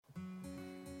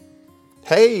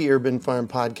Hey, Urban Farm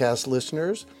Podcast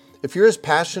listeners. If you're as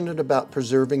passionate about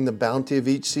preserving the bounty of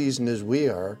each season as we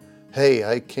are, hey,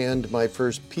 I canned my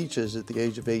first peaches at the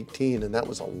age of 18, and that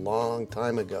was a long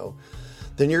time ago,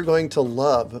 then you're going to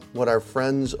love what our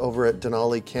friends over at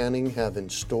Denali Canning have in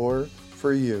store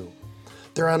for you.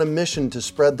 They're on a mission to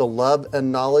spread the love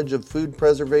and knowledge of food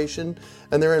preservation,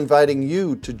 and they're inviting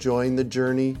you to join the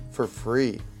journey for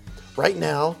free. Right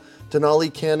now,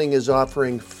 Denali Canning is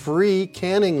offering free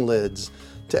canning lids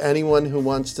to anyone who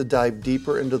wants to dive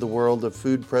deeper into the world of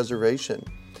food preservation.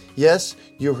 Yes,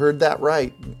 you heard that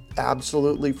right,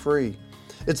 absolutely free.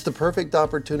 It's the perfect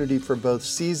opportunity for both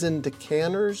seasoned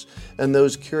canners and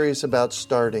those curious about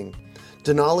starting.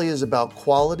 Denali is about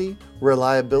quality,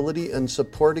 reliability, and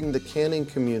supporting the canning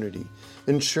community,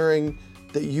 ensuring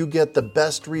that you get the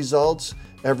best results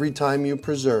every time you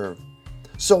preserve.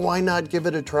 So why not give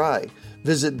it a try?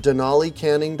 Visit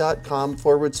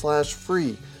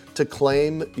denalicanning.com/free to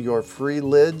claim your free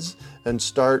lids and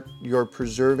start your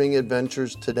preserving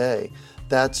adventures today.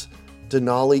 That's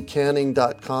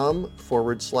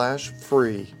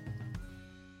denalicanning.com/free.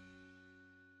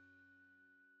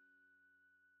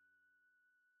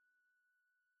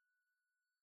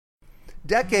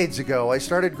 Decades ago, I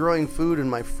started growing food in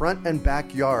my front and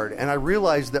backyard, and I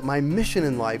realized that my mission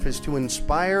in life is to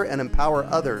inspire and empower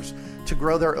others to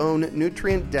grow their own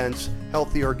nutrient-dense,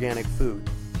 healthy organic food.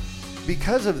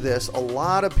 Because of this, a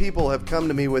lot of people have come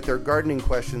to me with their gardening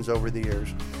questions over the years,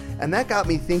 and that got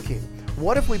me thinking,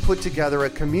 what if we put together a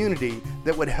community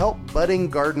that would help budding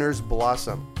gardeners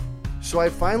blossom? So I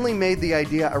finally made the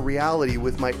idea a reality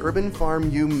with my Urban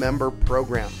Farm U member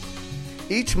program.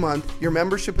 Each month, your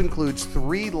membership includes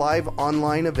 3 live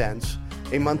online events,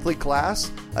 a monthly class,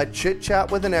 a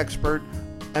chit-chat with an expert,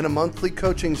 and a monthly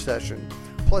coaching session,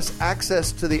 plus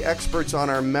access to the experts on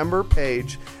our member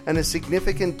page and a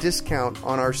significant discount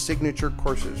on our signature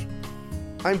courses.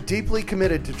 I'm deeply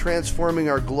committed to transforming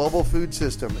our global food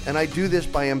system, and I do this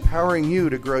by empowering you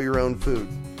to grow your own food.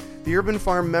 The Urban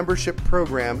Farm membership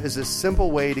program is a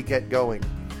simple way to get going.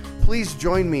 Please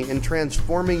join me in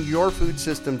transforming your food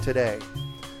system today.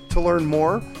 To learn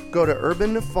more, go to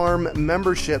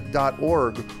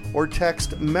urbanfarmmembership.org or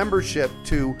text membership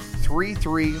to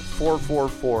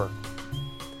 33444.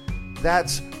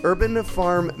 That's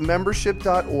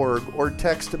urbanfarmmembership.org or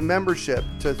text membership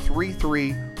to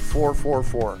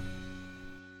 33444.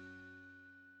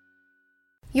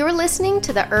 You're listening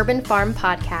to the Urban Farm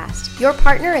Podcast, your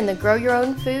partner in the Grow Your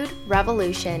Own Food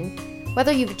revolution.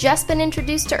 Whether you've just been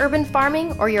introduced to urban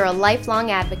farming or you're a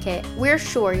lifelong advocate, we're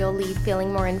sure you'll leave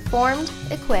feeling more informed,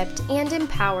 equipped, and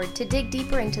empowered to dig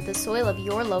deeper into the soil of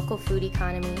your local food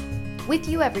economy. With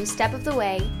you every step of the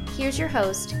way, here's your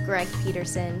host, Greg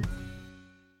Peterson.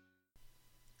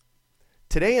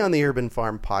 Today on the Urban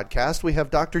Farm Podcast, we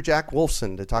have Dr. Jack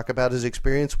Wolfson to talk about his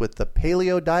experience with the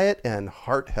Paleo diet and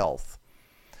heart health.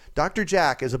 Dr.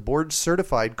 Jack is a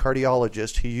board-certified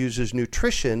cardiologist who uses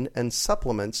nutrition and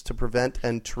supplements to prevent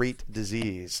and treat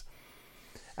disease.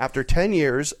 After 10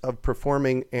 years of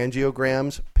performing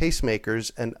angiograms,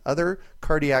 pacemakers, and other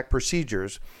cardiac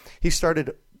procedures, he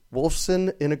started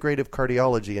Wolfson Integrative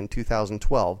Cardiology in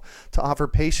 2012 to offer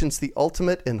patients the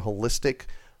ultimate in holistic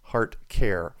heart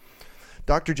care.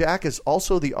 Dr. Jack is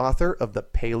also the author of The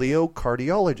Paleo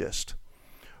Cardiologist.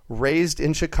 Raised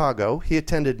in Chicago, he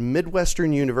attended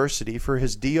Midwestern University for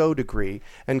his DO degree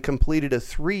and completed a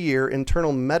 3-year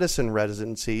internal medicine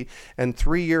residency and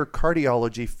 3-year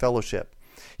cardiology fellowship.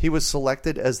 He was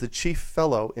selected as the chief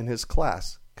fellow in his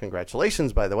class.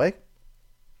 Congratulations, by the way.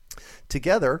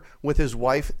 Together with his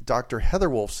wife, Dr. Heather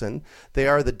Wolfson, they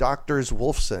are the Doctors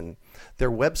Wolfson.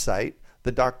 Their website,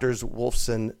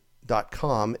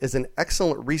 thedoctorswolfson.com, is an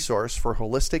excellent resource for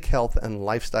holistic health and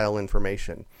lifestyle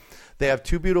information. They have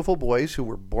 2 beautiful boys who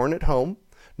were born at home,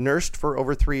 nursed for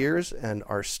over 3 years, and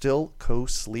are still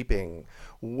co-sleeping.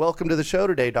 Welcome to the show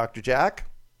today, Dr. Jack.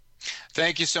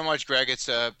 Thank you so much, Greg. It's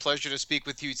a pleasure to speak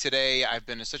with you today. I've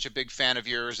been such a big fan of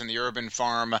yours and the Urban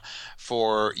Farm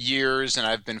for years, and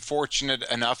I've been fortunate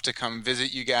enough to come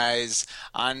visit you guys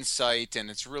on site,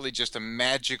 and it's really just a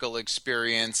magical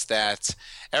experience that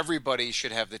everybody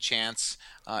should have the chance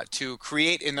to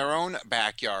create in their own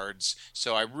backyards.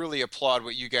 So I really applaud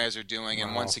what you guys are doing,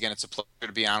 and once again, it's a pleasure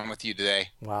to be on with you today.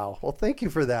 Wow. Well, thank you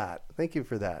for that. Thank you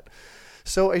for that.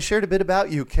 So I shared a bit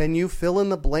about you. Can you fill in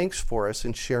the blanks for us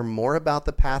and share more about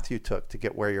the path you took to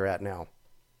get where you're at now?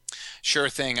 Sure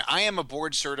thing. I am a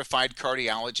board certified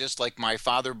cardiologist like my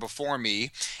father before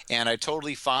me, and I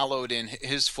totally followed in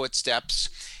his footsteps.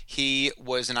 He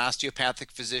was an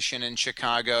osteopathic physician in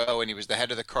Chicago, and he was the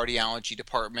head of the cardiology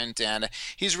department. And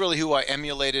he's really who I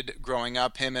emulated growing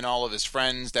up, him and all of his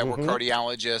friends that were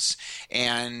cardiologists.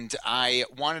 And I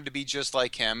wanted to be just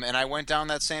like him. And I went down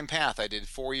that same path. I did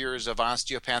 4 years of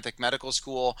osteopathic medical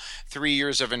school, 3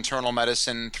 years of internal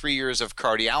medicine, 3 years of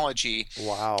cardiology.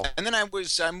 Wow. And then I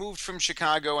moved from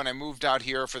Chicago, and I moved out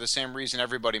here for the same reason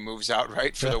everybody moves out,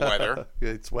 right? For the weather.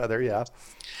 It's weather, yeah.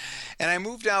 And I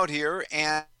moved out here,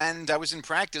 and I was in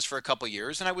practice for a couple of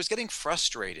years, and I was getting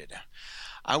frustrated.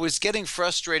 I was getting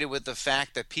frustrated with the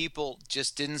fact that people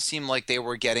just didn't seem like they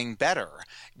were getting better.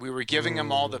 We were giving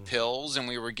them all the pills, and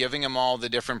we were giving them all the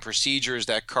different procedures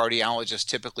that cardiologists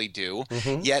typically do,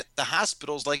 yet the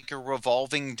hospital's like a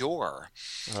revolving door.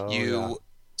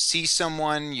 See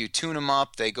someone, you tune them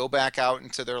up, they go back out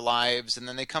into their lives, and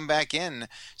then they come back in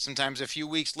sometimes a few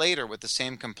weeks later with the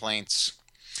same complaints.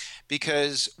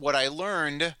 Because what I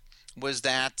learned was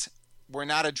that we're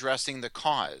not addressing the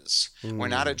cause. We're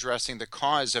not addressing the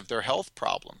cause of their health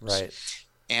problems. Right.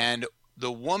 And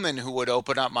the woman who would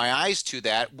open up my eyes to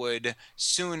that would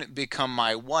soon become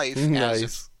my wife. As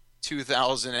of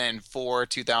 2004,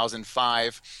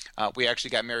 2005. We actually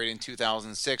got married in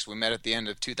 2006. We met at the end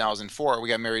of 2004. We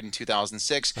got married in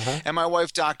 2006. And my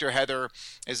wife, Dr. Heather,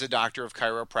 is a doctor of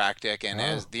chiropractic. And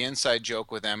as the inside joke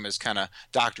with them is kind of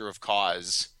doctor of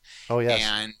cause. Oh, yes.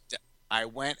 And I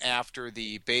went after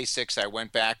the basics. I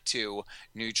went back to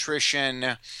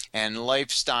nutrition and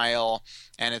lifestyle,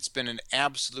 and it's been an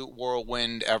absolute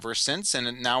whirlwind ever since.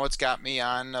 And now it's got me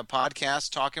on a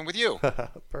podcast talking with you.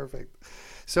 Perfect.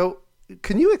 So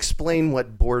can you explain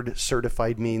what board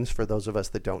certified means for those of us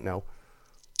that don't know?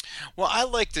 Well, I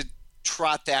like to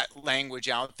trot that language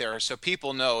out there so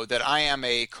people know that I am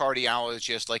a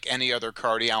cardiologist like any other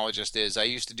cardiologist is. I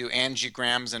used to do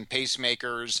angiograms and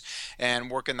pacemakers and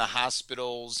work in the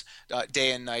hospitals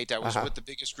day and night. I was with the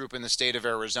biggest group in the state of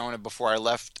Arizona before I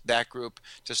left that group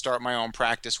to start my own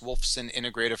practice, Wolfson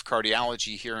Integrative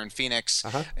Cardiology here in Phoenix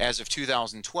as of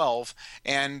 2012.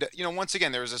 And, once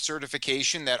again, there's a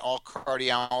certification that all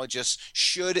cardiologists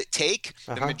should take.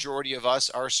 The majority of us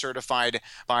are certified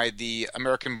by the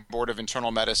American Board of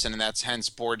Internal Medicine, and that's hence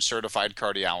board certified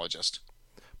cardiologist.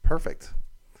 Perfect.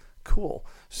 Cool.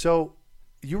 So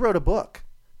you wrote a book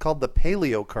called The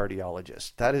Paleo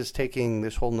Cardiologist. That is taking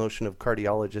this whole notion of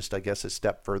cardiologist, I guess, a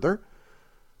step further.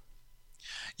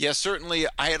 Yes, certainly.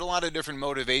 I had a lot of different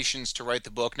motivations to write the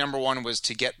book. Number one was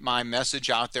to get my message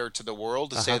out there to the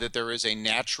world, to say that there is a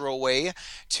natural way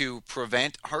to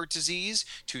prevent heart disease,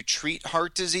 to treat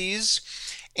heart disease.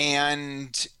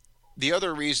 And the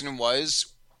other reason was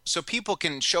so people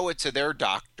can show it to their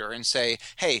doctor and say,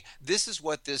 hey, this is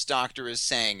what this doctor is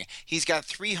saying. He's got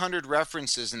 300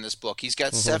 references in this book. He's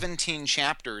got 17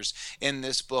 chapters in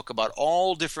this book about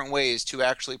all different ways to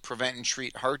actually prevent and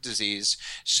treat heart disease.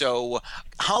 So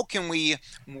how can we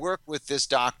work with this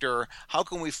doctor? How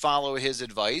can we follow his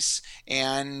advice?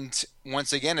 And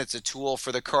once again, it's a tool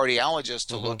for the cardiologist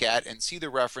to look at and see the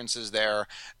references there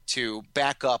to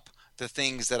back up the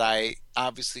things that I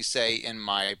obviously say in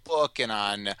my book and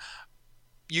on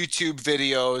YouTube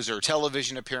videos or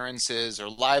television appearances or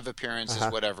live appearances,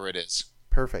 whatever it is.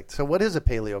 Perfect. So what is a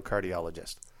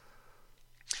paleocardiologist?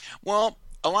 Well,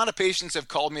 a lot of patients have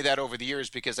called me that over the years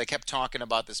because I kept talking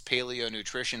about this paleo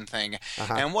nutrition thing.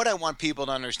 And what I want people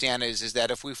to understand is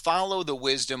that if we follow the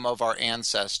wisdom of our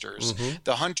ancestors,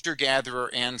 the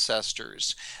hunter-gatherer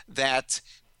ancestors, that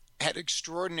had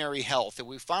extraordinary health, and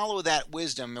we follow that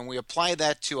wisdom and we apply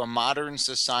that to a modern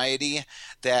society,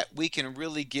 that we can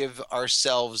really give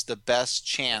ourselves the best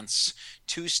chance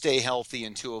to stay healthy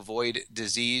and to avoid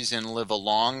disease and live a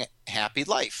long, happy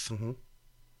life.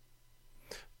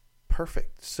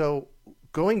 Perfect. So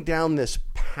going down this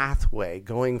pathway,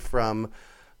 going from,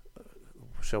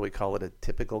 shall we call it a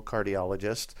typical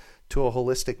cardiologist to a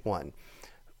holistic one,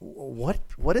 what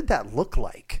did that look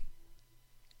like?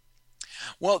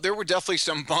 Well, there were definitely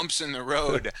some bumps in the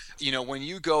road. When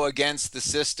you go against the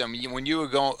system, when you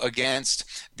go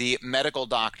against the medical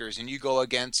doctors and you go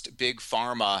against big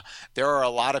pharma, there are a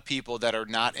lot of people that are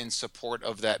not in support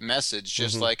of that message.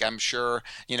 Just like I'm sure,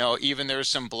 even there's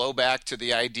some blowback to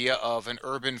the idea of an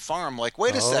urban farm. Like,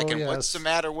 wait a second, what's the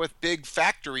matter with big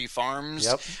factory farms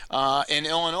in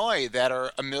Illinois that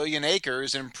are 1 million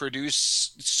acres and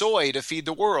produce soy to feed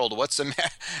the world? What's the matter?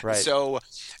 Right. So,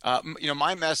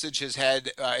 my message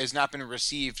has not been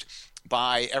received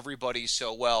by everybody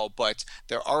so well, but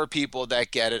there are people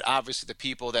that get it. Obviously, the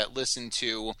people that listen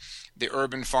to the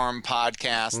Urban Farm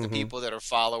podcast, the people that are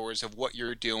followers of what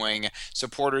you're doing,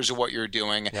 supporters of what you're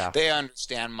doing, they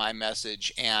understand my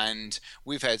message. And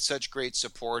we've had such great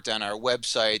support on our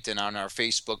website and on our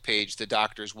Facebook page, The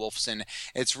Doctors Wolfson.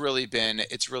 It's really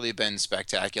been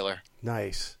spectacular.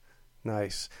 Nice.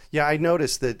 Yeah, I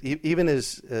noticed that even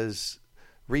as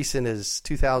recent as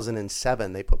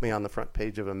 2007, they put me on the front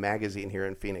page of a magazine here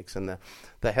in Phoenix, and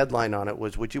the headline on it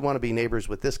was, "Would you want to be neighbors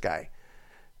with this guy?"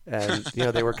 And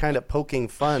they were kind of poking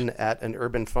fun at an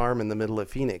urban farm in the middle of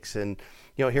Phoenix. And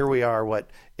here we are,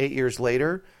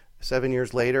 7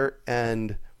 years later,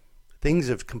 and things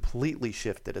have completely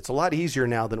shifted. It's a lot easier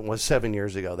now than it was 7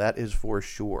 years ago. That is for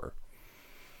sure.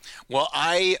 Well,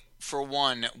 I, for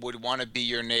one, would want to be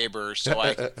your neighbor so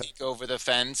I can peek over the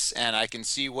fence and I can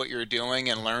see what you're doing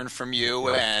and learn from you.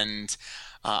 And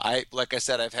like I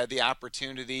said, I've had the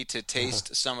opportunity to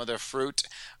taste some of the fruit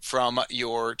from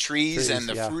your trees and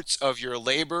the fruits of your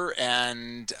labor.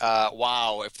 And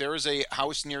wow, if there is a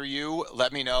house near you,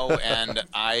 let me know, and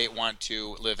I want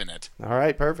to live in it. All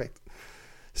right, perfect.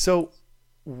 So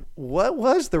what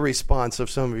was the response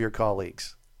of some of your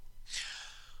colleagues?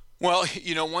 Well,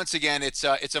 once again, it's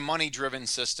a money-driven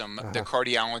system, the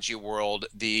cardiology world,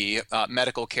 the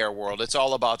medical care world. It's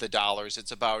all about the dollars.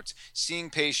 It's about seeing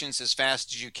patients as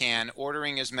fast as you can,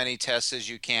 ordering as many tests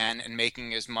as you can, and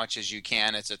making as much as you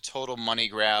can. It's a total money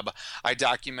grab. I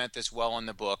document this well in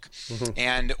the book.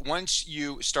 And once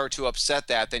you start to upset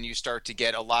that, then you start to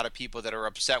get a lot of people that are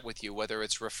upset with you, whether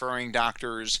it's referring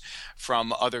doctors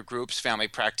from other groups, family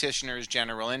practitioners,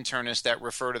 general internists that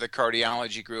refer to the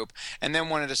cardiology group. And then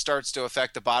when it starts to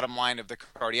affect the bottom line of the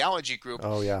cardiology group,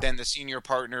 then the senior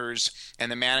partners and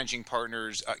the managing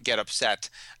partners get upset.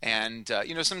 And,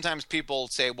 sometimes people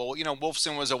say, well,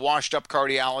 Wolfson was a washed up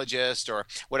cardiologist or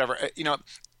whatever.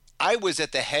 I was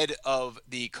at the head of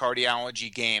the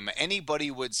cardiology game.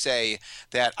 Anybody would say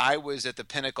that I was at the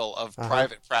pinnacle of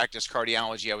private practice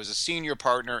cardiology. I was a senior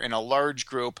partner in a large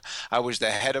group. I was the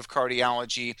head of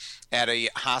cardiology at a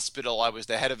hospital. I was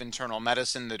the head of internal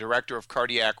medicine, the director of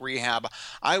cardiac rehab.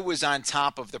 I was on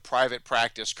top of the private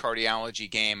practice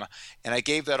cardiology game, and I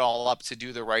gave that all up to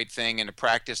do the right thing and to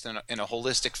practice in a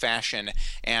holistic fashion.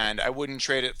 And I wouldn't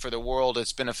trade it for the world.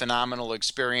 It's been a phenomenal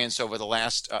experience over the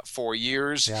last 4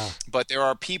 years. But there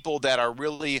are people that are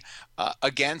really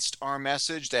against our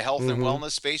message, the health and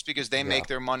wellness space, because they make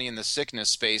their money in the sickness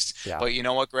space. But you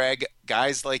know what, Greg?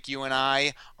 Guys like you and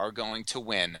I are going to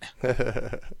win.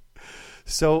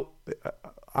 So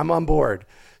I'm on board.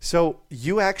 So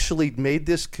you actually made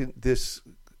this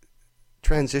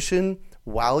transition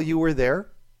while you were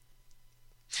there?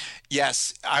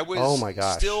 Yes, I was. Oh my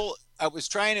gosh. I was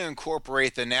trying to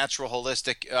incorporate the natural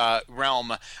holistic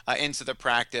realm into the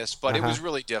practice, but it was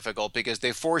really difficult because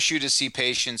they force you to see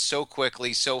patients so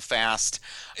quickly, so fast.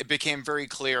 It became very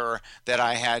clear that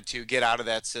I had to get out of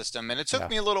that system. And it took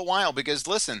me a little while because,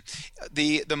 listen,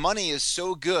 the money is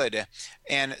so good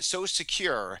and so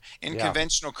secure in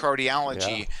conventional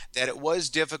cardiology that it was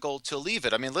difficult to leave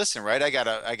it. I mean, listen, right? I got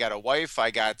a wife,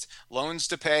 I got loans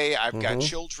to pay, I've got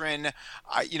children.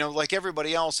 Like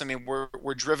everybody else, I mean,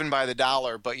 we're driven by the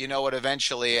dollar, but you know what?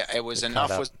 Eventually,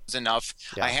 enough was enough.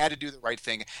 I had to do the right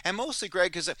thing, and mostly,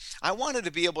 Greg, because I wanted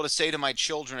to be able to say to my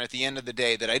children at the end of the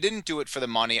day that I didn't do it for the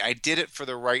money. I did it for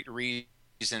the right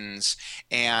reasons,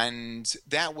 and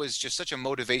that was just such a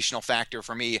motivational factor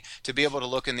for me to be able to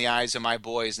look in the eyes of my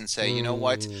boys and say, you know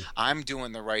what, I'm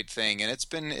doing the right thing, and it's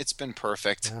been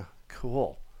perfect. Yeah,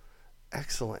 cool,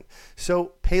 excellent.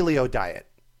 So, paleo diet,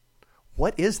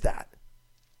 what is that?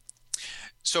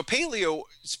 So paleo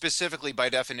specifically by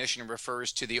definition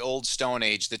refers to the old Stone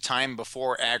Age, the time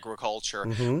before agriculture,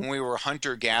 when we were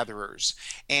hunter-gatherers.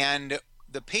 And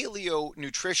the paleo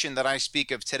nutrition that I speak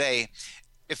of today,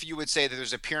 if you would say that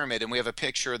there's a pyramid, and we have a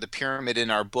picture of the pyramid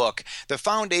in our book, the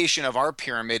foundation of our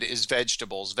pyramid is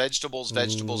vegetables.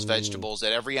 Vegetables.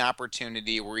 At every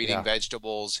opportunity, we're eating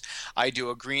vegetables. I do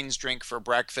a greens drink for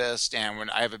breakfast, and when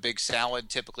I have a big salad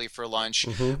typically for lunch.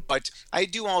 But I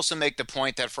do also make the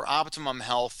point that for optimum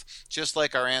health, just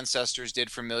like our ancestors did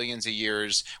for millions of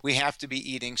years, we have to be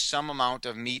eating some amount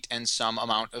of meat and some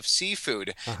amount of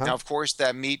seafood. Now, of course,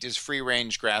 that meat is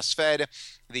free-range grass-fed.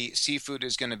 The seafood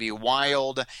is going to be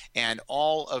wild, and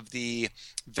all of the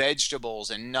vegetables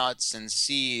and nuts and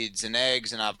seeds and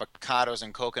eggs and avocados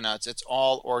and coconuts, it's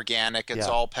all organic. It's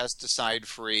all pesticide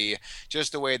free,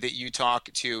 just the way that you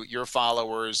talk to your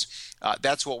followers.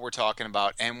 That's what we're talking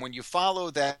about. And when you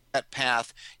follow that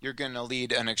path, you're going to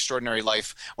lead an extraordinary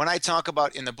life. When I talk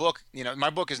about in the book, my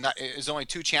book is only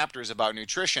 2 chapters about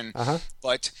nutrition,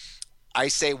 but I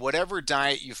say whatever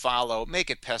diet you follow, make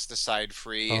it pesticide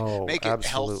free, Oh, make it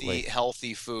absolutely.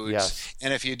 healthy foods. Yes.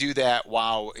 And if you do that,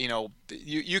 wow,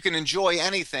 you can enjoy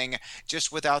anything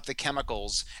just without the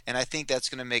chemicals. And I think that's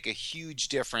going to make a huge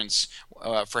difference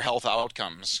for health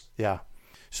outcomes. Yeah.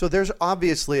 So there's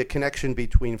obviously a connection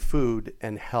between food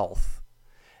and health.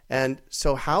 And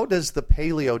so how does the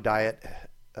paleo diet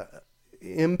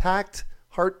impact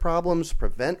heart problems,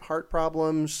 prevent heart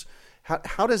problems?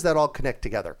 How does that all connect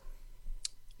together?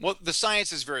 Well, the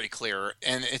science is very clear,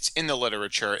 and it's in the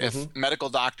literature. If medical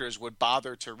doctors would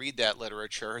bother to read that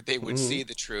literature, they would see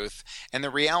the truth. And the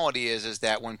reality is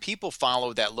that when people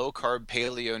follow that low-carb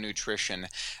paleo nutrition,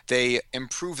 they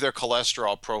improve their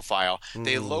cholesterol profile,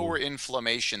 they lower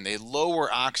inflammation, they lower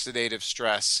oxidative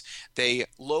stress, they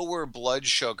lower blood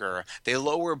sugar, they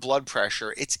lower blood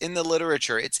pressure. It's in the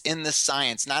literature. It's in the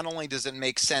science. Not only does it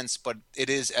make sense, but it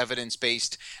is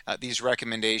evidence-based, these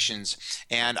recommendations.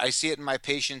 And I see it in my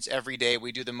patients every day.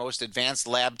 We do the most advanced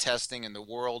lab testing in the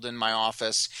world in my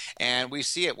office, and we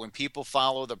see it when people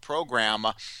follow the program.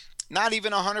 Not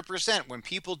even 100%. When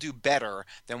people do better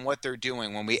than what they're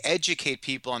doing, when we educate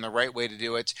people on the right way to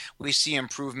do it, we see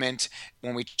improvement.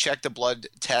 When we check the blood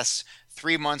tests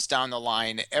 3 months down the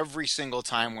line, every single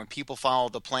time when people follow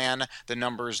the plan, the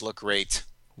numbers look great.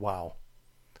 Wow.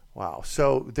 Wow.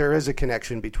 So there is a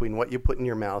connection between what you put in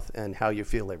your mouth and how you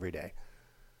feel every day.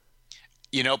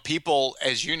 People,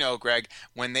 as you know, Greg,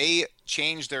 when they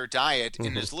change their diet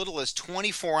in as little as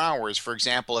 24 hours, for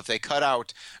example, if they cut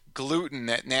out gluten,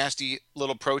 that nasty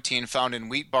little protein found in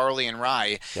wheat, barley, and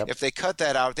rye, if they cut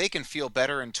that out, they can feel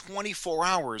better in 24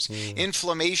 hours.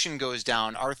 Inflammation goes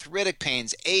down, arthritic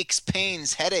pains, aches,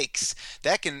 pains, headaches,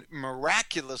 that can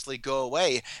miraculously go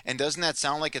away. And doesn't that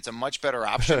sound like it's a much better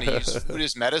option to use food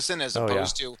as medicine as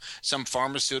opposed to some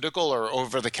pharmaceutical or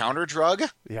over-the-counter drug?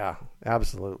 Yeah,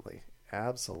 absolutely.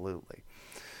 Absolutely.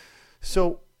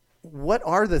 So what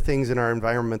are the things in our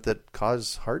environment that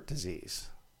cause heart disease?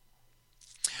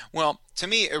 Well, to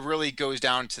me, it really goes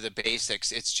down to the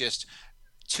basics. It's just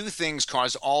two things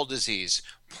cause all disease: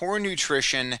 poor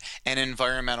nutrition and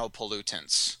environmental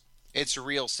pollutants. It's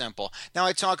real simple. Now,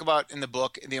 I talk about in the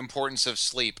book the importance of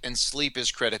sleep, and sleep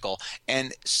is critical.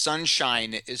 And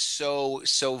sunshine is so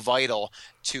vital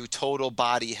to total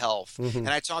body health. And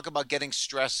I talk about getting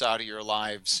stress out of your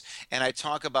lives. And I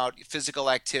talk about physical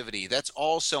activity. That's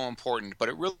also important. But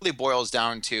it really boils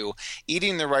down to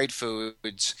eating the right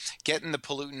foods, getting the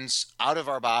pollutants out of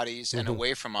our bodies and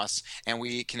away from us, and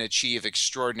we can achieve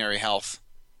extraordinary health.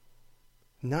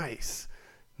 Nice.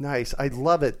 Nice. I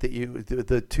love it that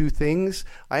the two things.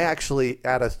 I actually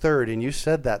add a third, and you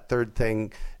said that third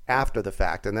thing after the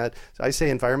fact. And that I say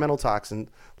environmental toxin,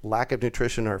 lack of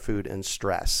nutrition or food, and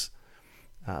stress.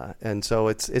 And so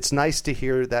it's nice to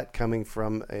hear that coming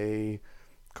from a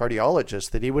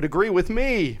cardiologist, that he would agree with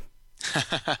me.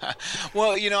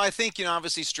 Well, I think,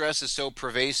 obviously stress is so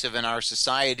pervasive in our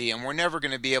society, and we're never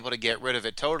going to be able to get rid of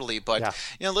it totally. But,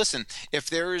 listen, if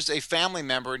there's a family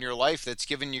member in your life that's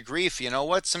giving you grief, you know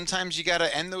what? Sometimes you got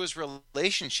to end those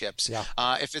relationships.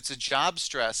 If it's a job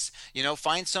stress,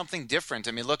 find something different.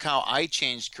 I mean, look how I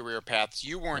changed career paths.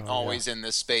 You weren't always in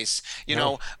this space.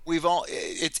 We've all,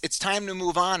 it's time to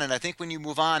move on. And I think when you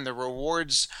move on, the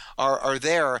rewards are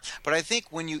there. But I think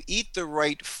when you eat the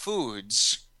right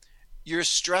foods, your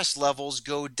stress levels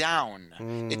go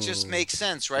down. It just makes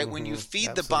sense, right? When you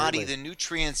feed the body the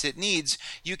nutrients it needs,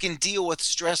 you can deal with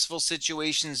stressful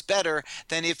situations better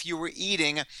than if you were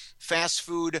eating fast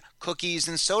food, cookies,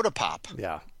 and soda pop.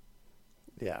 Yeah.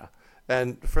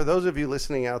 And for those of you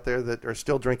listening out there that are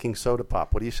still drinking soda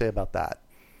pop, what do you say about that?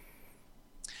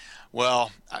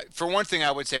 Well, for one thing,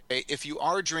 I would say if you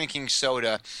are drinking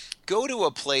soda, go to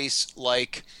a place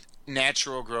like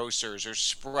Natural Grocers or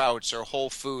Sprouts or Whole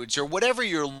Foods or whatever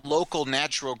your local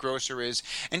natural grocer is,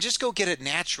 and just go get it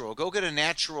natural. Go get a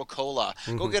natural cola.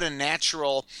 Go get a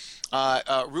natural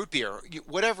root beer.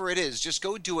 Whatever it is, just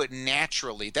go do it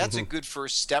naturally. That's a good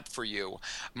first step for you.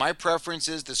 My preference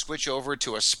is to switch over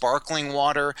to a sparkling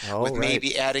water with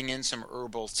maybe adding in some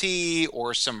herbal tea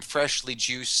or some freshly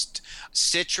juiced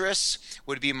citrus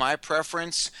would be my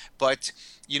preference. But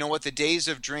you know what? The days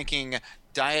of drinking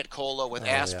Diet Cola with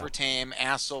aspartame,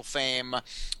 acesulfame,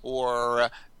 or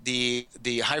the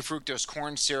high fructose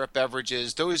corn syrup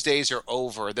beverages, those days are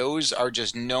over. Those are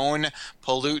just known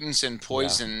pollutants and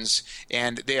poisons,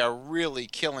 and they are really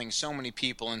killing so many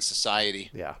people in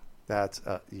society. Yeah, that's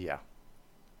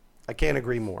I can't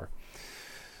agree more.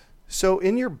 So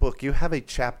in your book, you have a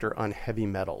chapter on heavy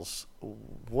metals.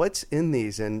 What's in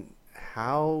these, and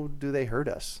how do they hurt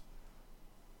us?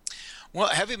 Well,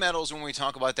 heavy metals, when we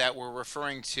talk about that, we're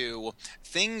referring to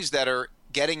things that are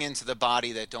getting into the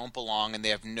body that don't belong, and they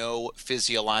have no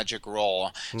physiologic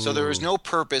role. So there is no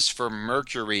purpose for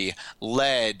mercury,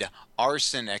 lead,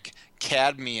 arsenic,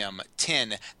 cadmium,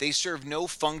 tin. They serve no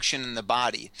function in the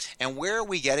body. And where are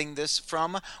we getting this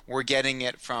from? We're getting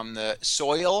it from the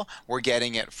soil, we're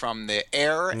getting it from the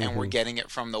air, and we're getting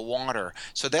it from the water.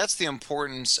 So that's the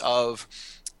importance of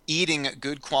eating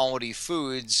good quality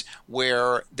foods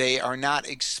where they are not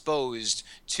exposed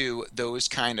to those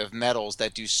kind of metals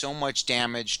that do so much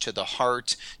damage to the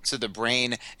heart, to the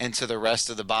brain, and to the rest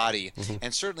of the body.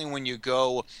 And certainly when you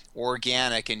go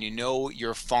organic and you know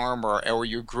your farmer, or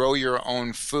you grow your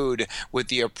own food with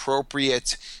the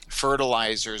appropriate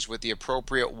fertilizers, with the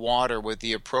appropriate water, with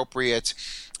the appropriate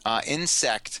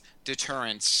insect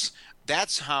deterrents,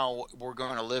 that's how we're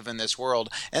going to live in this world.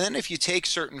 And then if you take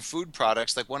certain food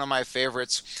products, like one of my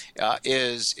favorites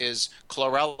is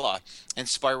chlorella and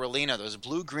spirulina, those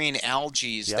blue-green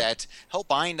algae that help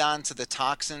bind onto the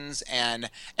toxins and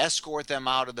escort them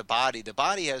out of the body. The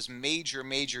body has major,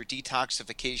 major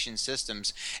detoxification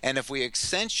systems, and if we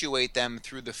accentuate them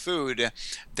through the food,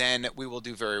 then we will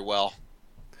do very well.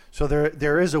 So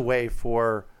there is a way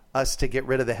for us to get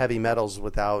rid of the heavy metals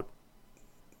without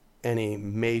any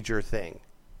major thing.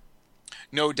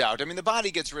 No doubt. I mean, the body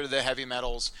gets rid of the heavy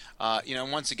metals.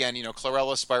 Once again,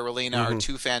 chlorella, spirulina are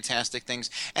two fantastic things.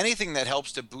 Anything that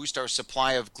helps to boost our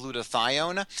supply of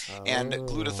glutathione, and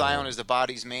glutathione is the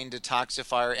body's main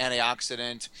detoxifier,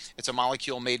 antioxidant. It's a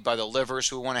molecule made by the liver,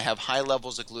 so we want to have high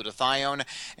levels of glutathione.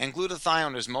 And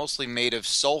glutathione is mostly made of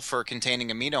sulfur-containing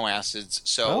amino acids.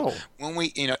 So when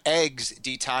we, eggs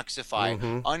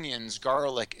detoxify, onions,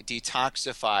 garlic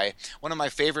detoxify. One of my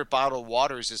favorite bottled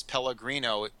waters is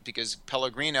Pellegrino, because Pellegrino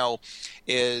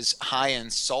is high in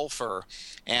sulfur,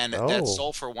 and that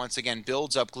sulfur once again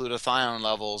builds up glutathione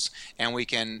levels, and we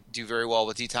can do very well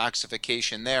with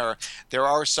detoxification there. There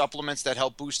are supplements that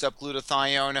help boost up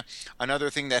glutathione.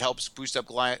 Another thing that helps boost up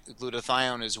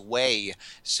glutathione is whey.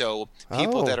 So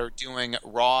people that are doing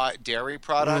raw dairy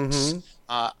products,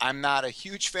 I'm not a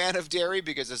huge fan of dairy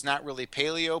because it's not really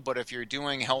paleo, but if you're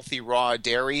doing healthy raw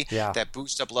dairy that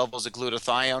boosts up levels of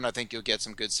glutathione, I think you'll get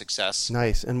some good success.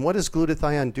 Nice. And what does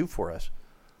glutathione do for us?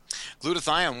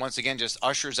 Glutathione, once again, just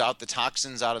ushers out the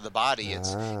toxins out of the body.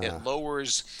 It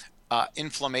lowers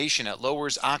inflammation. It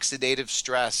lowers oxidative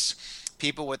stress.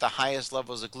 People with the highest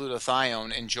levels of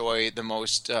glutathione enjoy the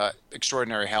most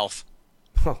extraordinary health.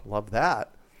 Love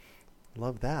that.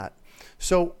 Love that.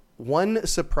 So, one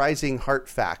surprising heart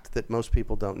fact that most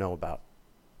people don't know about.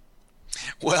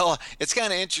 Well, it's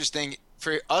kind of interesting.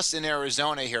 For us in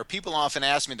Arizona here, people often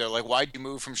ask me, they're like, why'd you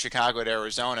move from Chicago to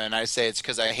Arizona? And I say it's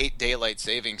because I hate daylight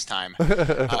savings time.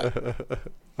 Obviously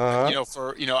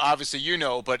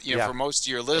but for most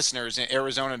of your listeners,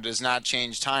 Arizona does not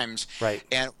change times. Right.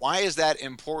 And why is that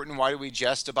important? Why do we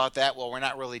jest about that? Well, we're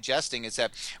not really jesting. It's that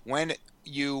when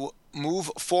you move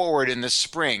forward in the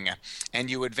spring and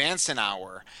you advance an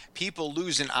hour, people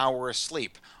lose an hour of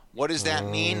sleep. What does that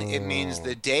mean? It means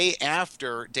the day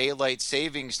after daylight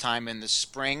savings time in the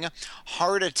spring,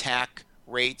 heart attack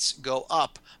rates go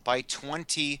up by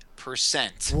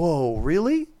 20%. Whoa,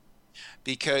 really?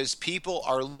 Because people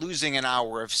are losing an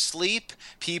hour of sleep.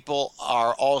 People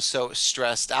are also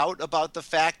stressed out about the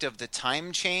fact of the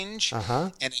time change,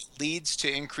 and it leads to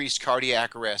increased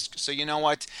cardiac risk. So you know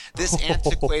what? This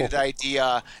antiquated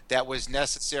idea that was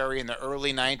necessary in the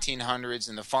early 1900s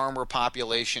in the farmer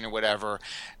population or whatever,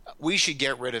 we should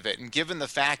get rid of it. And given the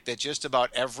fact that just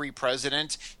about every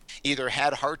president either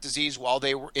had heart disease while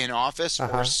they were in office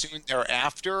or soon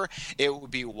thereafter, it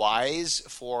would be wise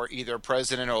for either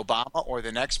President Obama or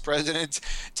the next president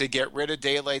to get rid of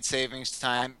daylight savings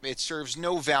time. It serves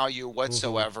no value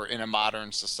whatsoever in a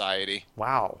modern society.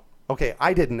 Wow. Okay,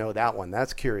 I didn't know that one.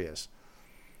 That's curious.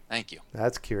 Thank you.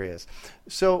 That's curious.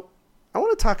 So I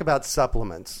want to talk about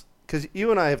supplements. Because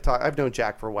you and I have talked, I've known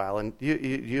Jack for a while, and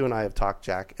you and I have talked,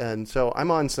 Jack. And so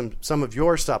I'm on some of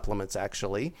your supplements,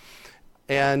 actually.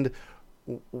 And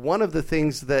one of the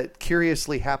things that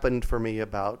curiously happened for me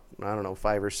about, 5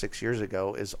 or 6 years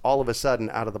ago is all of a sudden,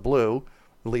 out of the blue,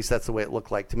 at least that's the way it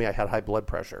looked like to me, I had high blood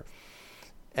pressure.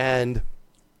 And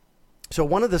so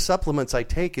one of the supplements I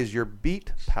take is your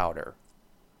beet powder.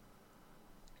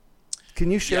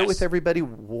 Can you share with everybody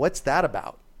what's that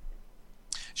about?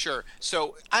 Sure.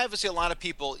 So obviously a lot of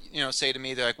people, say to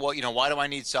me, they're like, well, why do I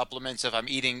need supplements if I'm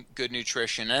eating good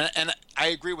nutrition? And I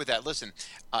agree with that. Listen,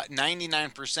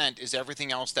 99% is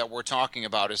everything else that we're talking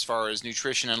about as far as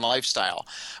nutrition and lifestyle.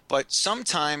 But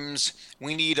sometimes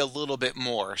we need a little bit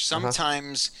more.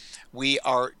 Sometimes we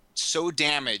are so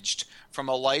damaged from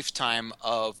a lifetime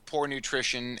of poor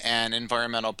nutrition and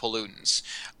environmental pollutants.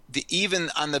 even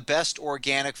on the best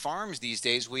organic farms these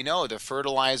days, we know the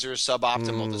fertilizer is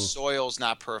suboptimal, the soil's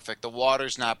not perfect, the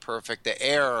water's not perfect, the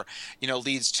air,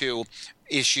 leads to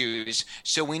issues.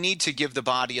 So we need to give the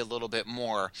body a little bit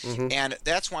more. And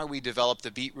that's why we developed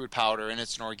the beetroot powder, and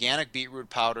it's an organic beetroot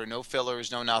powder, no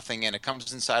fillers, no nothing, and it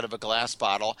comes inside of a glass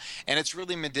bottle, and it's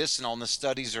really medicinal, and the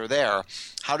studies are there.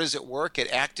 How does it work? It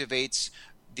activates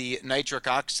the nitric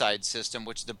oxide system,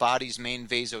 which is the body's main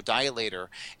vasodilator.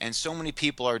 And so many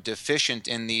people are deficient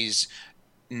in these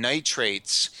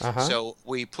nitrates. So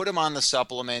we put them on the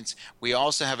supplement. We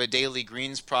also have a daily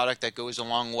greens product that goes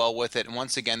along well with it. And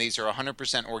once again, these are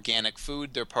 100% organic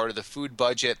food. They're part of the food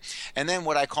budget. And then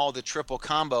what I call the triple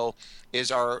combo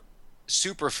is our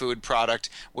superfood product,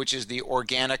 which is the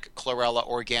organic chlorella,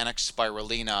 organic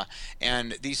spirulina.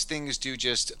 And these things do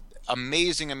just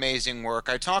amazing work.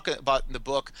 I talk about in the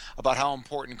book about how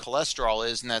important cholesterol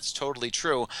is, and that's totally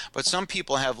true. But some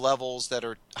people have levels that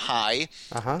are high,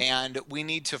 and we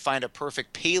need to find a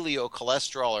perfect paleo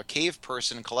cholesterol or cave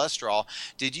person cholesterol.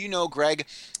 Did you know, Greg,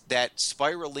 that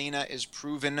spirulina is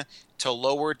proven to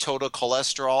lower total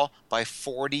cholesterol by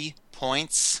 40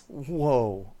 points?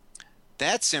 Whoa.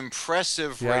 That's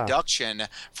impressive reduction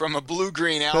from a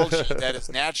blue-green algae that is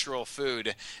natural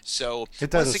food. So it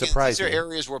doesn't surprise these are me.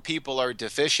 Areas where people are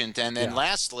deficient. And then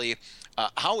lastly,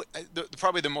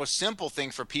 probably the most simple thing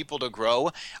for people to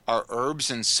grow are herbs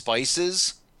and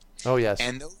spices. Oh, yes.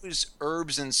 And those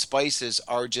herbs and spices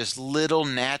are just little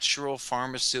natural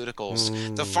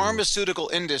pharmaceuticals. The pharmaceutical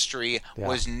industry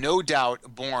was no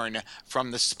doubt born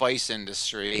from the spice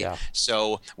industry.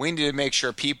 So we need to make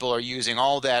sure people are using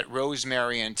all that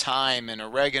rosemary and thyme and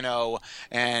oregano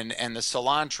and the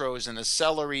cilantros and the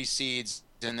celery seeds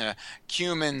and the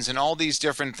cumins and all these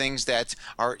different things that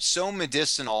are so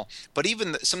medicinal. But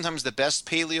even sometimes the best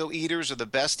paleo eaters or the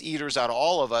best eaters out of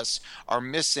all of us are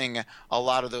missing a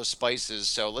lot of those spices.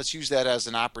 So let's use that as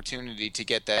an opportunity to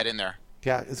get that in there.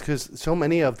 Yeah, it's because so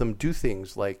many of them do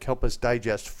things like help us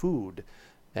digest food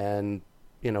and,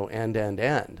 and.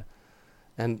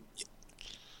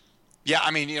 Yeah, I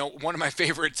mean, one of my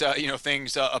favorite,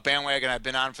 things, a bandwagon I've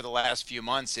been on for the last few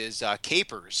months is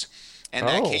capers. And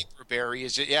that caper berry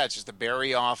is it's just a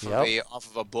berry off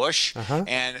of a bush,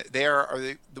 and they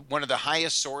are one of the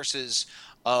highest sources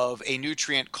of a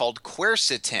nutrient called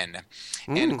quercetin.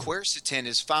 And quercetin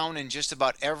is found in just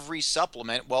about every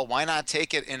supplement. Well, why not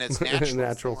take it in its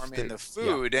natural form in the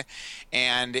food?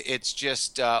 And it's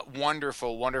just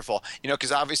wonderful.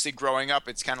 Because obviously growing up,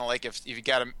 it's kind of like if you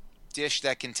got a dish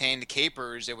that contained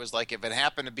capers, it was like if it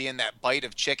happened to be in that bite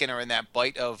of chicken or in that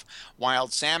bite of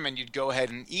wild salmon, you'd go ahead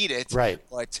and eat it. Right.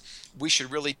 But we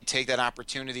should really take that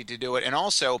opportunity to do it. And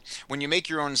also, when you make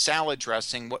your own salad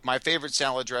dressing, what my favorite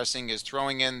salad dressing is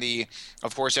throwing in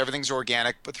of course, everything's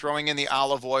organic, but throwing in the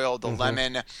olive oil, the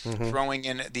lemon, throwing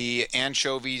in the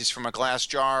anchovies from a glass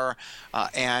jar,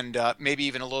 and maybe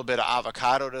even a little bit of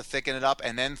avocado to thicken it up,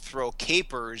 and then throw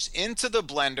capers into the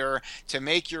blender to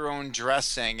make your own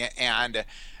dressing. And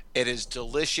it is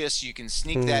delicious. You can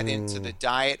sneak that into the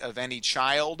diet of any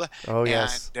child,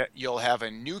 and you'll have a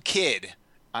new kid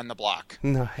on the block.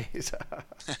 Nice.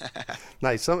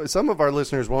 Nice. Some of our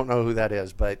listeners won't know who that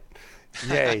is, but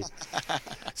yay.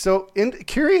 So,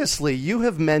 curiously, you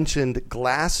have mentioned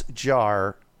glass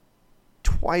jar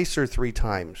twice or three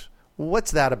times.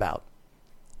 What's that about?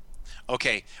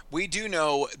 Okay, we do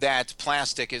know that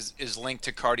plastic is linked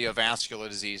to cardiovascular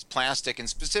disease. Plastic, and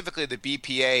specifically the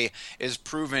BPA, is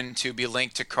proven to be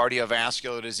linked to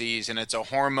cardiovascular disease, and it's a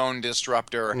hormone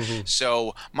disruptor.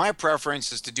 So my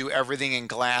preference is to do everything in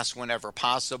glass whenever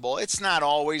possible. It's not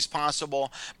always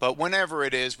possible, but whenever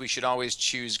it is, we should always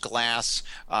choose glass.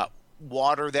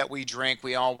 Water that we drink,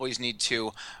 we always need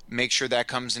to make sure that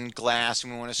comes in glass,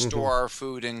 and we want to store our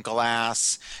food in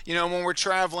glass. When we're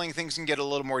traveling, things can get a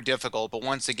little more difficult, but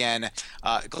once again,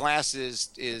 glass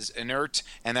is inert,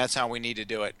 and that's how we need to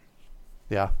do it.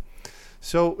 Yeah.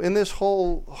 So in this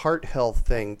whole heart health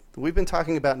thing, we've been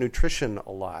talking about nutrition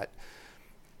a lot.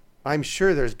 I'm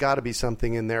sure there's got to be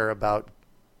something in there about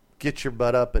get your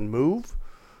butt up and move.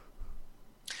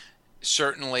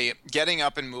 Certainly, getting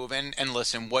up and moving. And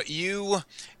listen, what you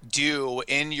do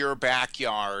in your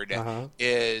backyard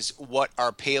is what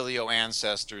our paleo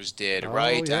ancestors did,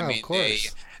 right? Yeah, I mean, of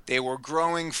course. They were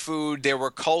growing food. They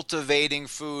were cultivating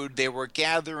food. They were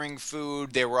gathering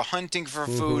food. They were hunting for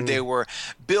food. They were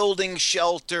building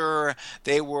shelter.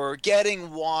 They were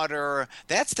getting water.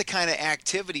 That's the kind of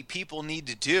activity people need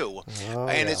to do.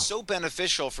 And it's so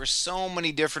beneficial for so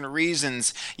many different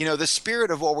reasons. The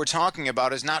spirit of what we're talking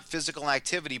about is not physical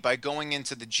activity by going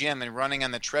into the gym and running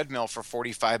on the treadmill for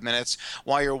 45 minutes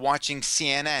while you're watching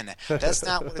CNN. That's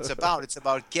not what it's about. It's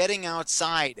about getting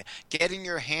outside, getting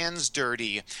your hands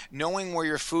dirty, knowing where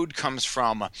your food comes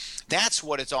from. That's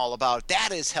what it's all about.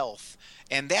 That is health.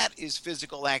 And that is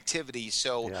physical activity.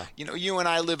 So, you and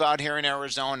I live out here in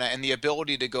Arizona, and the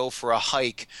ability to go for a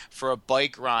hike, for a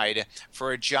bike ride,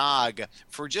 for a jog,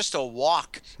 for just a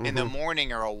walk in the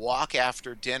morning or a walk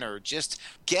after dinner, just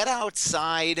get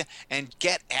outside and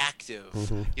get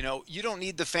active. You don't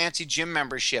need the fancy gym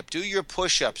membership. Do your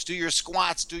push-ups, do your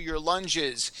squats, do your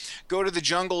lunges, go to the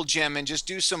jungle gym and just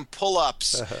do some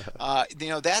pull-ups.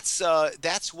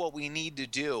 That's what we need to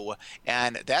do.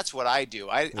 And that's what I do.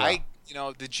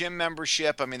 The gym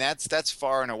membership, that's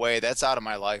far and away. That's out of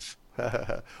my life.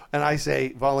 And I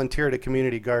say volunteer at a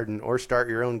community garden or start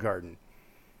your own garden.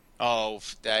 Oh,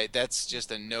 that's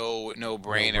just a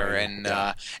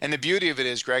no-brainer. And the beauty of it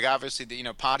is, Greg, obviously,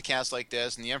 podcasts like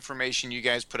this and the information you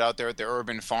guys put out there at the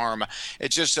Urban Farm,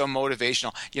 it's just so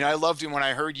motivational. I loved it when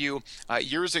I heard you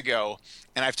years ago,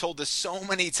 and I've told this so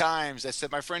many times. I said,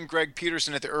 my friend Greg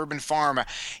Peterson at the Urban Farm,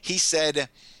 he said,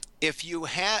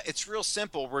 it's real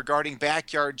simple regarding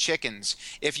backyard chickens.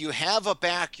 If you have a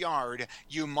backyard,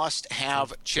 you must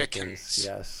have chickens.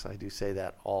 Yes, I do say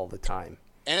that all the time.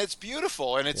 And it's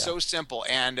beautiful, and it's so simple.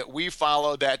 And we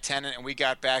followed that tenet, and we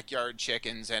got backyard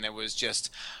chickens, and it was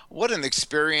just what an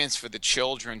experience for the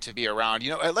children to be around.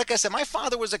 Like I said, my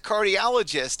father was a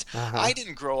cardiologist. I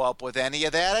didn't grow up with any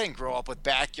of that. I didn't grow up with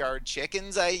backyard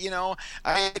chickens. I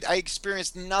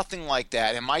experienced nothing like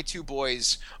that. And my two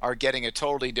boys are getting a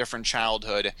totally different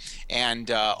childhood.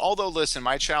 And although, listen,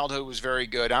 my childhood was very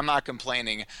good. I'm not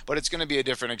complaining, but it's going to be a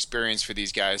different experience for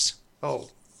these guys.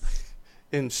 Oh,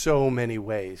 in so many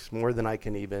ways, more than I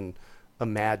can even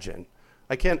imagine.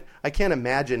 I can't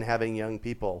imagine having young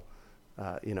people,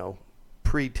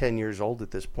 pre 10 years old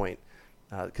at this point,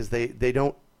 because they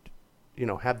don't,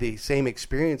 have the same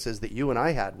experiences that you and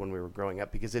I had when we were growing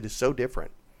up, because it is so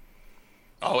different.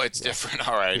 Oh, it's different.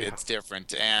 All right. It's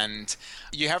different. And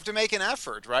you have to make an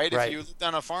effort, right? If you lived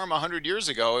on a farm 100 years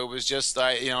ago, it was just,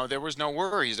 there was no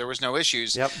worries. There was no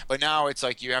issues. Yep. But now it's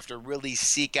like you have to really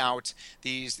seek out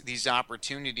these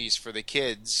opportunities for the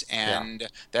kids. And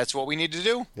that's what we need to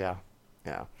do. Yeah.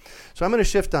 Yeah. So I'm going to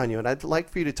shift on you, and I'd like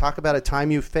for you to talk about a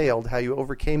time you failed, how you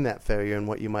overcame that failure, and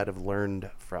what you might have learned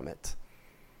from it.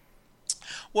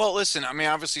 Well, listen,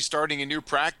 obviously starting a new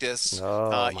practice,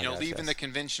 leaving the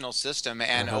conventional system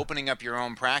and opening up your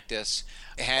own practice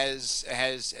has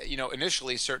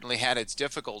initially certainly had its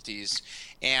difficulties.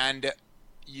 And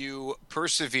you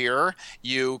persevere,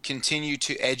 you continue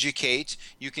to educate,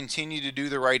 you continue to do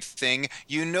the right thing.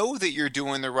 You know that you're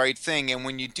doing the right thing, and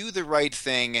when you do the right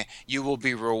thing, you will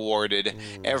be rewarded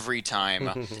every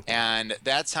time. And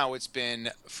that's how it's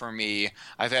been for me.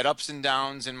 I've had ups and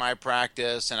downs in my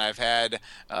practice, and I've had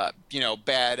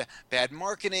bad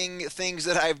marketing things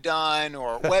that I've done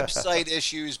or website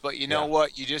issues, but you know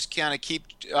what? You just kind of keep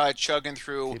chugging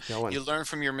through. You learn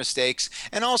from your mistakes.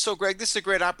 And also, Greg, this is a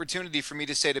great opportunity for me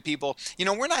to say to people,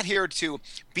 we're not here to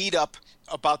beat up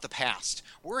about the past.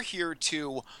 We're here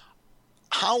to,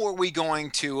 how are we going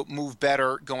to move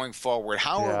better going forward?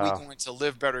 How are we going to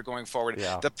live better going forward?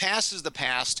 The past is the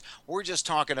past. We're just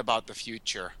talking about the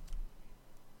future.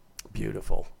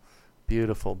 Beautiful.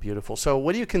 Beautiful, beautiful. So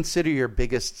what do you consider your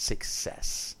biggest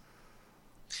success?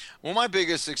 Well, my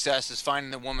biggest success is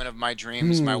finding the woman of my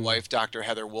dreams, my wife, Dr.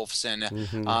 Heather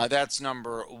Wolfson. That's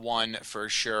number one for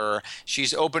sure.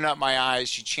 She's opened up my eyes.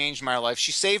 She changed my life.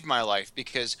 She saved my life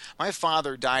because my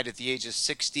father died at the age of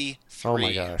 63. Oh,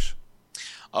 my gosh.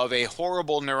 Of a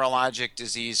horrible neurologic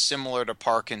disease similar to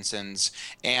Parkinson's.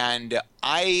 And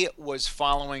I was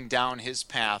following down his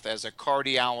path as a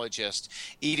cardiologist,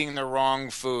 eating the wrong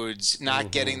foods,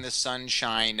 not getting the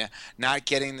sunshine, not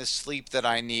getting the sleep that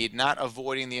I need, not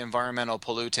avoiding the environmental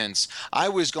pollutants. I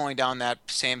was going down that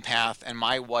same path, and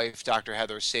my wife, Dr.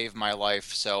 Heather, saved my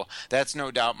life. So that's no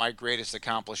doubt my greatest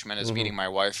accomplishment is meeting my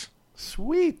wife.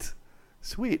 Sweet.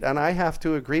 And I have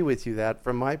to agree with you that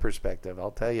from my perspective.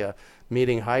 I'll tell you,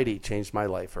 meeting Heidi changed my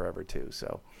life forever too.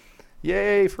 So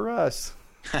yay for us.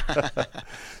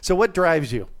 So what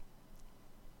drives you?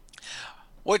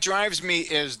 What drives me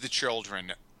is the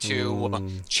children.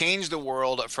 to change the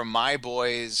world for my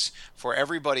boys, for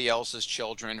everybody else's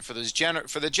children, for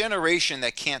for the generation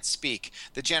that can't speak,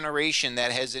 the generation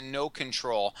that has no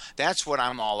control. That's what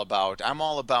I'm all about. I'm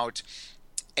all about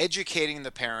educating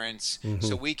the parents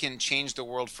so we can change the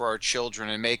world for our children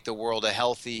and make the world a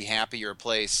healthy, happier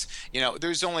place.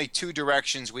 There's only two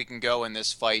directions we can go in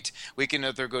this fight. We can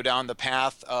either go down the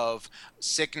path of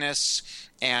sickness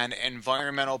and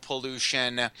environmental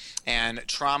pollution and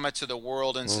trauma to the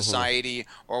world and society,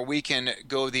 or we can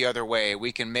go the other way.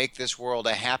 We can make this world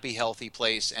a happy, healthy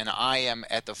place, and I am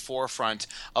at the forefront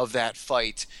of that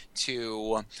fight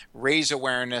to raise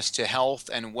awareness to health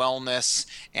and wellness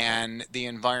and the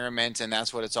environment, and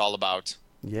that's what it's all about.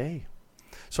 Yay.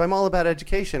 So I'm all about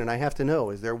education, and I have to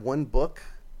know, is there one book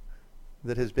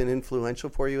that has been influential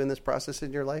for you in this process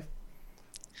in your life?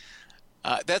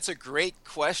 That's a great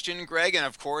question, Greg. And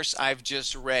of course, I've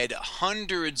just read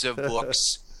hundreds of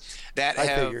books that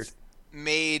have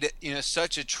made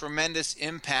such a tremendous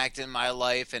impact in my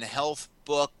life, and health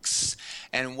books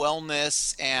and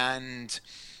wellness. And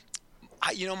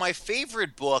my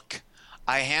favorite book,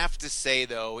 I have to say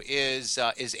though, is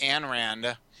Ayn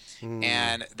Rand,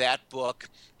 and that book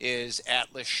is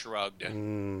Atlas Shrugged.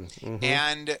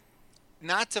 And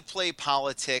not to play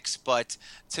politics, but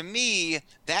to me,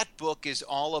 that book is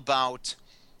all about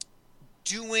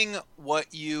doing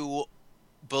what you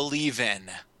believe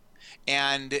in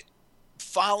and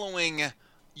following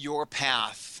your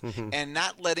path and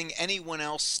not letting anyone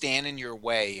else stand in your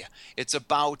way. It's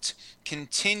about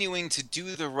continuing to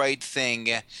do the right thing,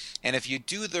 and if you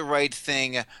do the right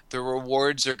thing, the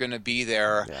rewards are going to be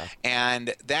there.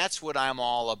 And that's what I'm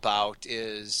all about,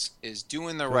 is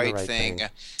doing the right thing.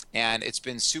 And it's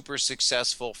been super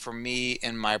successful for me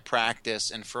in my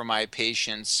practice and for my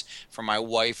patients, for my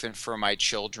wife and for my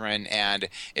children. And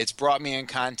it's brought me in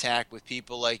contact with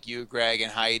people like you, Greg,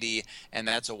 and Heidi, and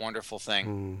that's a wonderful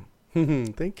thing.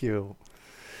 Thank you.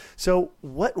 So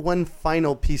what one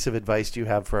final piece of advice do you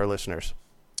have for our listeners?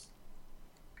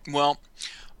 Well,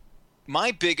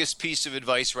 my biggest piece of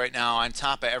advice right now, on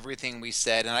top of everything we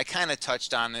said, and I kind of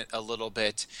touched on it a little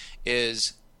bit,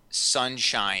 is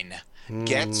sunshine.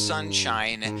 Get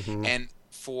sunshine. And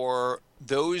for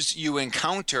those you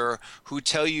encounter who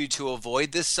tell you to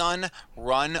avoid the sun,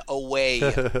 run away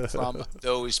from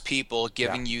those people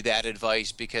giving you that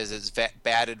advice, because it's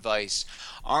bad advice.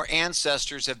 Our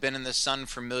ancestors have been in the sun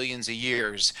for millions of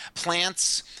years.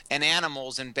 Plants and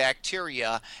animals and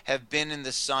bacteria have been in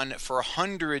the sun for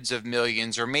hundreds of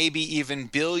millions or maybe even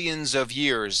billions of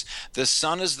years. The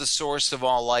sun is the source of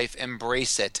all life.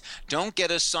 Embrace it. Don't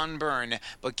get a sunburn,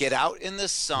 but get out in the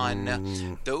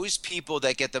sun. Those people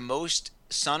that get the most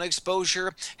sun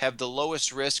exposure have the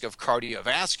lowest risk of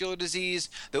cardiovascular disease.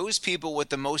 Those people with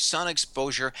the most sun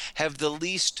exposure have the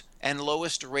least and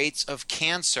lowest rates of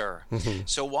cancer.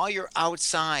 So while you're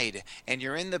outside and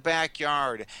you're in the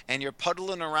backyard and you're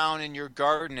puddling around in your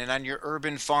garden and on your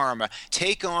urban farm,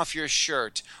 take off your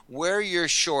shirt, wear your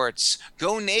shorts,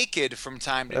 go naked from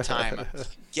time to time.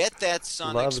 Get that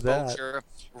sun exposure.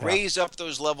 Raise up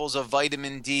those levels of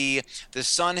vitamin D. The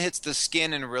sun hits the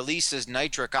skin and releases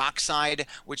nitric oxide,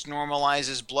 which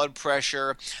normalizes blood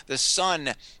pressure.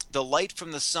 The light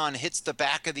from the sun hits the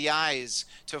back of the eyes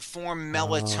to form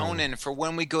melatonin for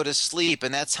when we go to sleep,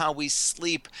 and that's how we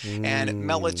sleep. And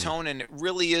melatonin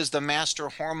really is the master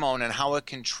hormone and how it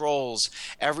controls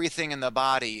everything in the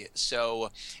body. So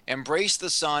embrace the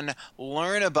sun,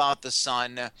 learn about the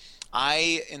sun.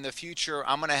 In the future,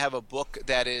 I'm going to have a book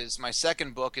that is, my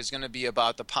second book is going to be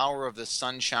about the power of the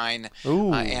sunshine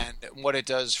and what it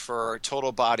does for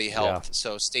total body health.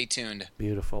 So stay tuned.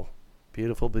 Beautiful.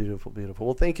 Beautiful, beautiful, beautiful.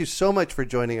 Well, thank you so much for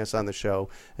joining us on the show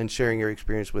and sharing your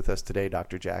experience with us today,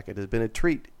 Dr. Jack. It has been a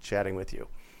treat chatting with you.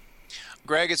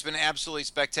 Greg, it's been absolutely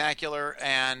spectacular,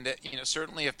 and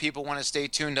certainly if people want to stay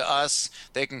tuned to us,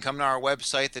 they can come to our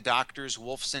website,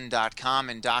 thedoctorswolfson.com,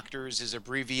 and doctors is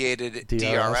abbreviated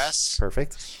DRS.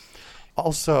 Perfect.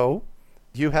 Also,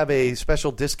 you have a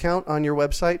special discount on your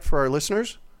website for our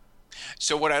listeners?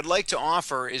 So what I'd like to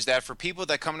offer is that for people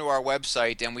that come to our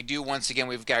website, and we do, once again,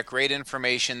 we've got great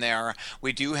information there.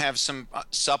 We do have some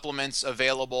supplements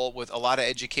available with a lot of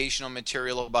educational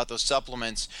material about those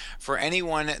supplements. For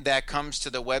anyone that comes to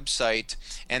the website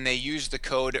and they use the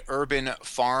code Urban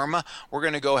Farm, we're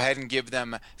going to go ahead and give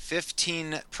them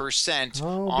 15%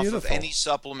 off of any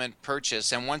supplement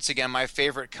purchase. And once again, my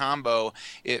favorite combo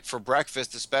for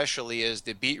breakfast especially is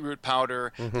the beetroot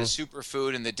powder, the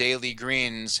superfood, and the daily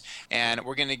greens. and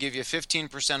we're going to give you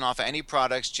 15% off any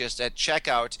products just at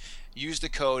checkout. Use the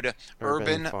code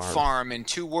Urban Farm in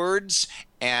 2 words,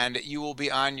 and you will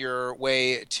be on your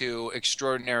way to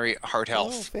extraordinary heart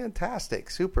health. Oh, fantastic.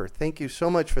 Super. Thank you so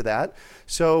much for that.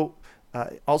 So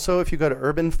also, if you go to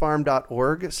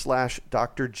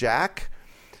urbanfarm.org/Dr. Jack,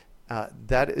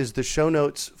 that is the show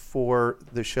notes for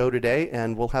the show today,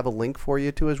 and we'll have a link for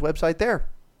you to his website there.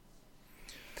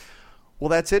 Well,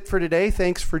 that's it for today.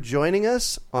 Thanks for joining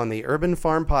us on the Urban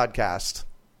Farm Podcast.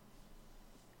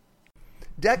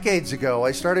 Decades ago,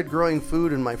 I started growing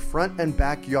food in my front and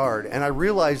backyard, and I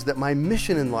realized that my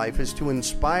mission in life is to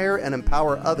inspire and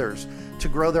empower others to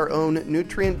grow their own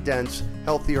nutrient-dense,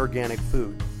 healthy organic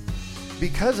food.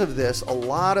 Because of this, a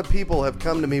lot of people have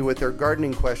come to me with their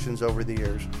gardening questions over the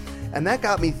years, and that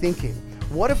got me thinking,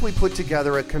 what if we put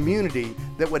together a community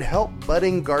that would help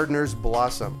budding gardeners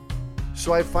blossom?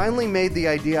 So I finally made the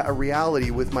idea a reality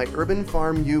with my Urban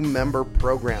Farm U member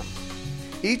program.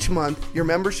 Each month, your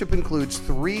membership includes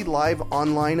 3 live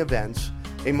online events,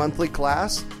 a monthly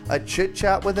class, a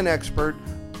chit-chat with an expert,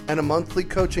 and a monthly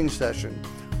coaching session,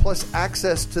 plus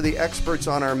access to the experts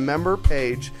on our member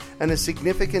page and a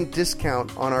significant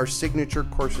discount on our signature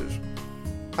courses.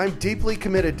 I'm deeply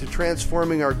committed to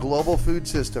transforming our global food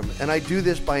system, and I do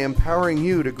this by empowering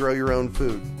you to grow your own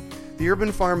food. The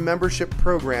Urban Farm membership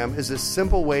program is a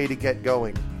simple way to get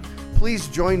going. Please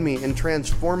join me in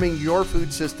transforming your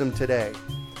food system today.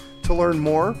 To learn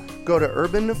more, go to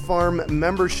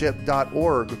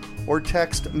urbanfarmmembership.org or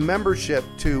text membership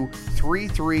to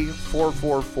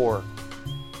 33444.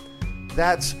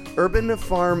 That's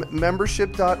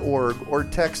urbanfarmmembership.org or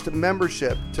text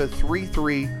membership to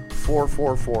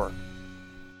 33444.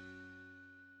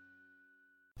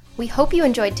 We hope you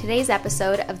enjoyed today's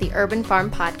episode of the Urban Farm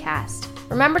Podcast.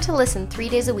 Remember to listen 3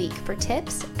 days a week for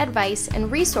tips, advice, and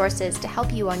resources to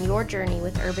help you on your journey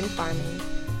with urban farming.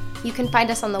 You can find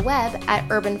us on the web at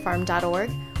urbanfarm.org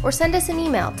or send us an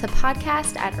email to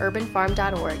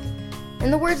podcast@urbanfarm.org. In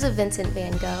the words of Vincent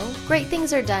van Gogh, great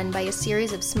things are done by a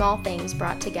series of small things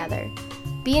brought together.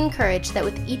 Be encouraged that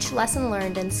with each lesson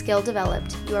learned and skill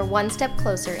developed, you are one step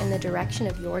closer in the direction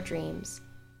of your dreams.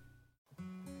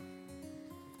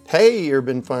 Hey,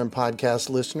 Urban Farm Podcast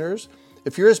listeners.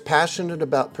 If you're as passionate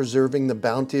about preserving the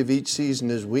bounty of each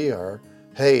season as we are,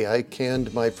 hey, I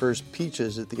canned my first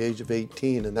peaches at the age of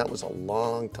 18, and that was a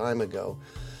long time ago,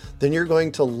 then you're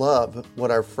going to love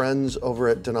what our friends over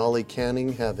at Denali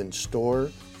Canning have in store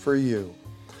for you.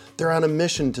 They're on a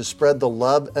mission to spread the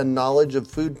love and knowledge of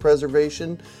food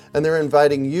preservation, and they're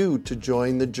inviting you to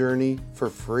join the journey for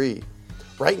free.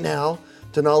 Right now,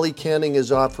 Denali Canning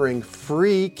is offering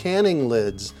free canning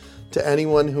lids to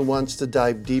anyone who wants to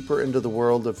dive deeper into the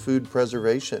world of food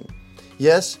preservation.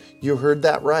 Yes, you heard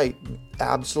that right.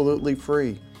 Absolutely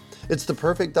free. It's the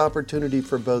perfect opportunity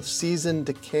for both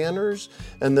seasoned canners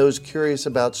and those curious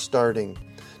about starting.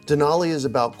 Denali is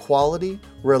about quality,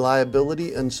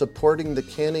 reliability, and supporting the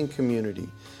canning community,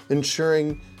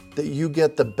 ensuring that you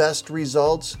get the best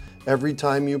results every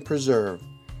time you preserve.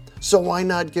 So why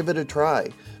not give it a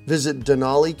try? Visit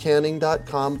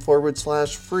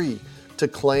denalicanning.com/free to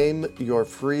claim your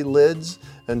free lids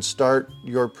and start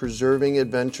your preserving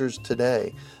adventures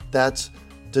today. That's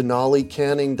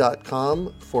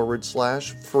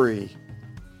denalicanning.com/free.